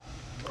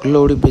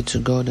Glory be to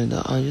God in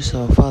the highest.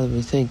 Our Father,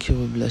 we thank you,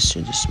 we bless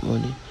you this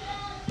morning.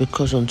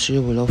 Because unto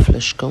you will all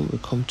flesh come, we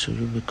come to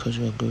you because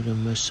you are good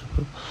and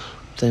merciful.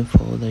 Thank for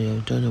all that you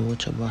have done and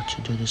what you're about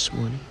to do this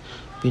morning.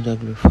 Be thou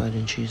glorified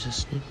in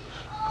Jesus' name.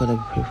 Father,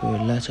 we pray for your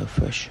light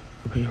afresh.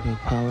 We pray for your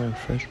power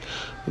afresh.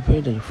 We pray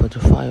that you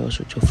fortify us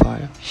with your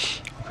fire.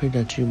 We pray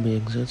that you may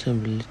exalt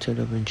and be lifted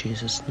up in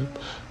Jesus' name.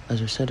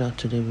 As we set out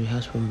today, we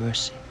ask for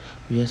mercy.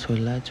 We ask for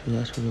light. We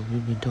ask for your will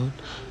be done.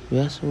 We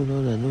ask, O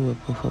Lord, that no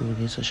weapon formed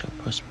against us shall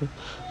prosper.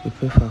 We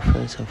pray for our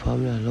friends, our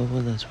family, our loved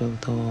ones as well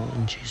with all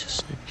in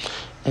Jesus' name.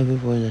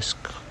 Everyone that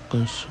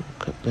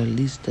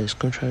is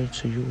contrary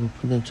to you, we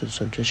put them to the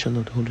subjection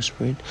of the Holy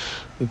Spirit.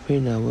 We pray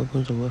that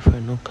weapons of warfare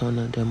are not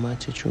carnal, they are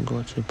mighty through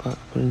God to the power,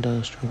 putting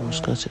down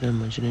strongholds, consider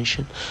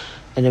imagination,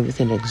 and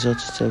everything that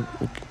exalts itself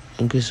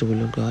against the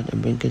will of God,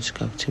 and bring into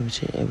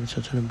captivity every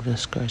thought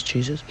against Christ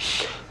Jesus.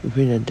 We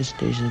pray that this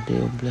day is the day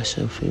of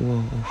blessing, of favor,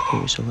 of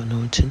grace, of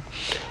anointing.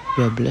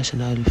 We are blessed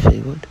and highly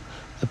favored.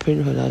 I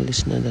pray for that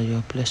listener that you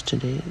are blessed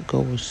today.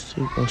 God will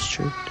see us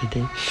through the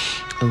day.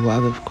 And we'll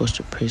have, of course,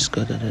 to praise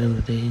God at the end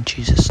of the day in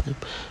Jesus' name.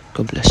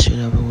 God bless you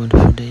and have a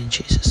wonderful day in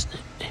Jesus'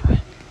 name.